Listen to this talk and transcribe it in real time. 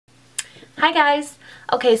Hi guys!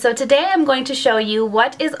 Okay, so today I'm going to show you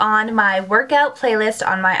what is on my workout playlist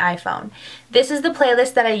on my iPhone. This is the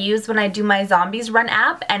playlist that I use when I do my Zombies Run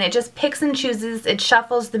app, and it just picks and chooses, it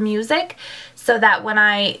shuffles the music so that when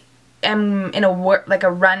I am in a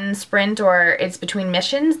run sprint or it's between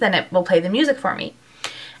missions, then it will play the music for me.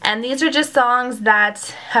 And these are just songs that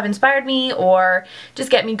have inspired me or just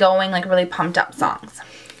get me going, like really pumped up songs.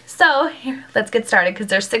 So here, let's get started because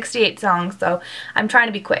there's 68 songs, so I'm trying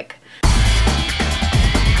to be quick.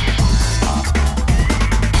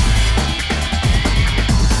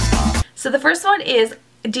 So the first one is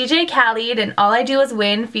DJ Khaled and All I Do Is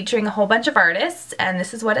Win, featuring a whole bunch of artists, and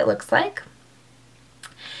this is what it looks like.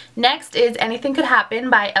 Next is Anything Could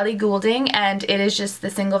Happen by Ellie Goulding, and it is just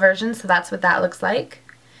the single version, so that's what that looks like.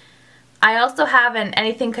 I also have an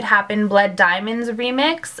Anything Could Happen Blood Diamonds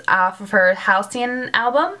remix off of her Halcyon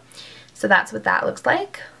album, so that's what that looks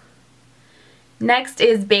like. Next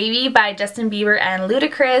is Baby by Justin Bieber and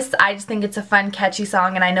Ludacris. I just think it's a fun, catchy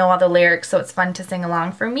song, and I know all the lyrics, so it's fun to sing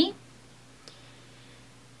along for me.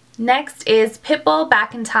 Next is Pitbull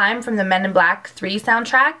Back in Time from the Men in Black 3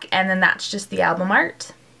 soundtrack, and then that's just the album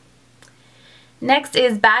art. Next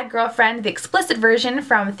is Bad Girlfriend, the explicit version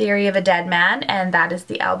from Theory of a Dead Man, and that is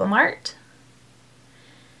the album art.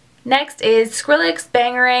 Next is Skrillex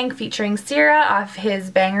Bangarang featuring Sierra off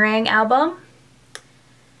his Bangarang album.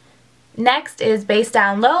 Next is Bass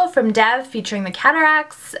Down Low from Dev featuring the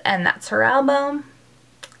Cataracts, and that's her album.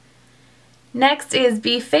 Next is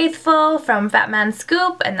Be Faithful from Fat Man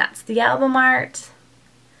Scoop, and that's the album art.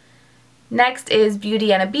 Next is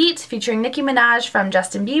Beauty and a Beat featuring Nicki Minaj from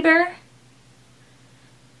Justin Bieber.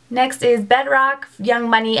 Next is Bedrock, Young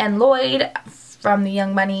Money and Lloyd from the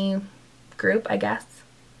Young Money group, I guess.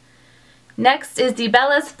 Next is the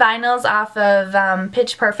Bellas Finals off of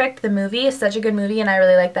Pitch Perfect, the movie. It's such a good movie and I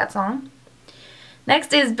really like that song.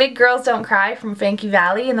 Next is Big Girls Don't Cry from Frankie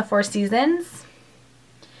Valli and the Four Seasons.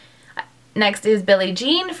 Next is Billie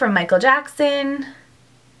Jean from Michael Jackson.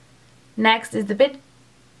 Next is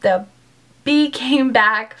the Bee Came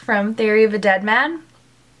Back from Theory of a Dead Man.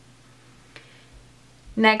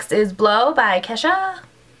 Next is Blow by Kesha.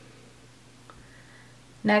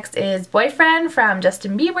 Next is Boyfriend from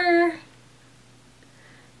Justin Bieber.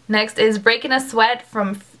 Next is Breaking a Sweat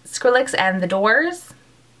from Skrillex and The Doors.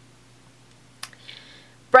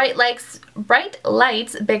 Bright Lights,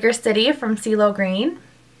 Bigger City from CeeLo Green.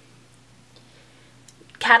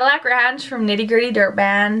 Cadillac Ranch from Nitty Gritty Dirt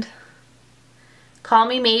Band. Call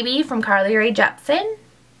Me Maybe from Carly Rae Jepsen.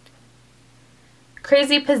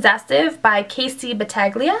 Crazy Possessive by Casey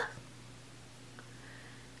Battaglia.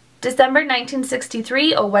 December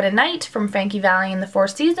 1963, Oh What a Night from Frankie Valli and the Four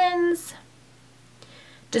Seasons.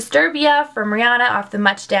 Disturbia from Rihanna off the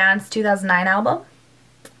Much Dance 2009 album.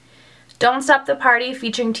 Don't Stop the Party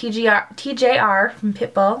featuring TJR from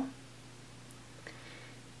Pitbull.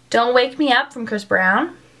 Don't Wake Me Up from Chris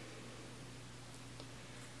Brown.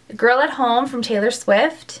 Girl at Home from Taylor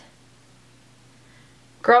Swift.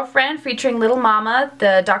 Girlfriend featuring Little Mama,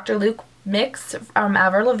 the Dr. Luke mix from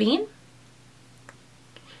Avril Lavigne.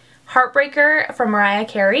 Heartbreaker from Mariah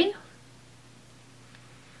Carey.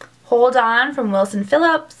 Hold On from Wilson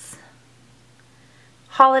Phillips.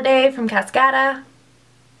 Holiday from Cascada.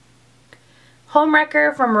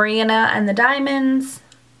 Homewrecker from Marina and the Diamonds.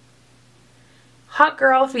 Hot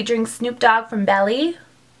Girl featuring Snoop Dogg from Belly.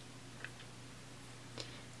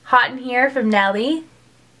 Hot in Here from Nelly.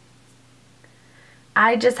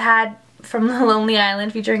 I Just Had from The Lonely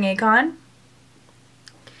Island featuring Akon.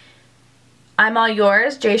 I'm All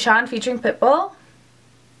Yours, Jay Sean featuring Pitbull.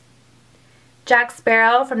 Jack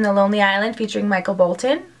Sparrow from The Lonely Island featuring Michael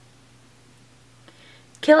Bolton.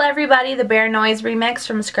 Kill Everybody, the Bear Noise remix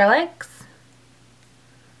from Skrillex.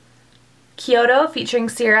 Kyoto featuring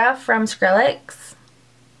Sierra from Skrillex.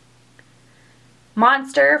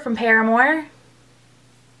 Monster from Paramore.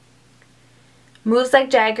 Moves Like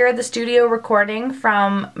Jagger, the studio recording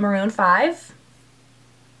from Maroon 5.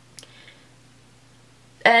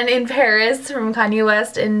 And In Paris from Kanye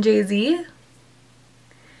West and Jay-Z.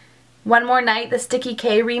 One More Night, the Sticky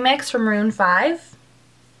K remix from Maroon 5.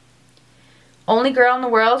 Only Girl in the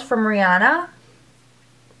World from Rihanna.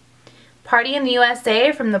 Party in the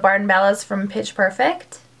USA from the Barton Bellas from Pitch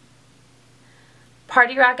Perfect.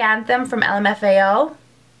 Party Rock Anthem from LMFAO.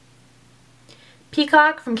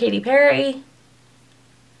 Peacock from Katy Perry.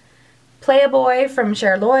 Play a Boy from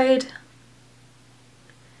Cher Lloyd.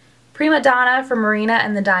 Prima Donna from Marina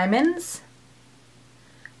and the Diamonds.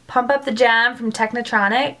 Pump Up the Jam from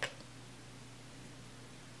Technotronic.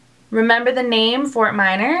 Remember the Name, Fort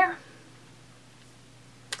Minor.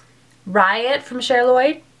 Riot from Cher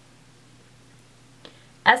Lloyd.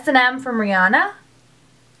 S&M from Rihanna.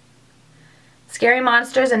 Scary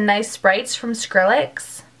Monsters and Nice Sprites from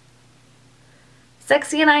Skrillex.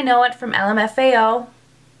 Sexy and I Know It from LMFAO.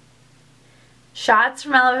 Shots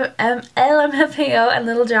from LMFAO and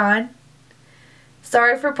Lil Jon.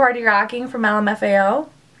 Sorry for Party Rocking from LMFAO.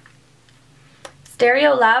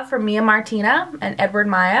 Stereo Love from Mia Martina and Edward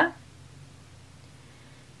Maya.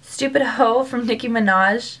 Stupid Ho from Nicki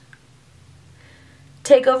Minaj.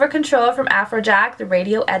 Take Over Control from Afrojack, the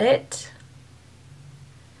radio edit.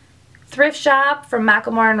 Thrift Shop from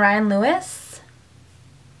Macklemore and Ryan Lewis.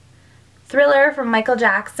 Thriller from Michael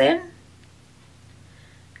Jackson.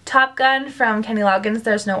 Top Gun from Kenny Loggins,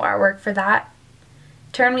 there's no artwork for that.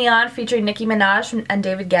 Turn Me On featuring Nicki Minaj and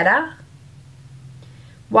David Guetta.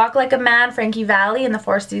 Walk Like a Man, Frankie Valli and the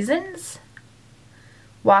Four Seasons.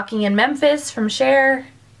 Walking in Memphis from Cher.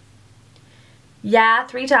 Yeah,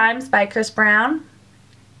 3 Times by Chris Brown.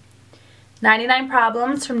 99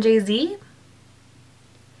 Problems from Jay-Z.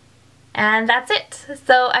 And that's it.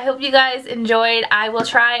 So I hope you guys enjoyed. I will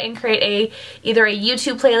try and create either a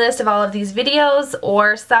YouTube playlist of all of these videos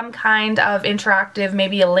or some kind of interactive,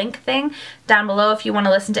 maybe a link thing down below if you want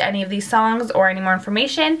to listen to any of these songs or any more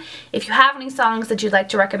information. If you have any songs that you'd like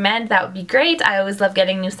to recommend, that would be great. I always love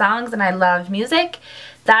getting new songs and I love music.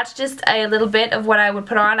 That's just a little bit of what I would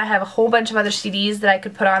put on. I have a whole bunch of other CDs that I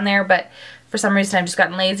could put on there, but for some reason I've just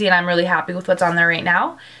gotten lazy and I'm really happy with what's on there right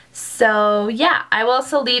now. So yeah, I will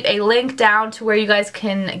also leave a link down to where you guys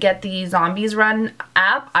can get the Zombies Run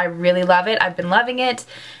app. I really love it. I've been loving it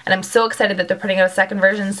and I'm so excited that they're putting out a second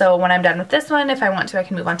version, so when I'm done with this one, if I want to, I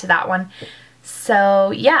can move on to that one.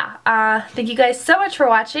 So yeah, thank you guys so much for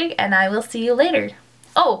watching and I will see you later.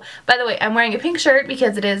 Oh, by the way, I'm wearing a pink shirt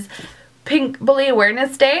because it is Pink Bully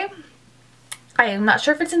Awareness Day. I am not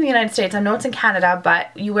sure if it's in the United States. I know it's in Canada,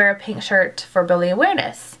 but you wear a pink shirt for bully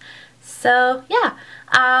awareness. So yeah,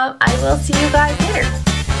 I will see you guys later.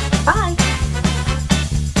 Bye.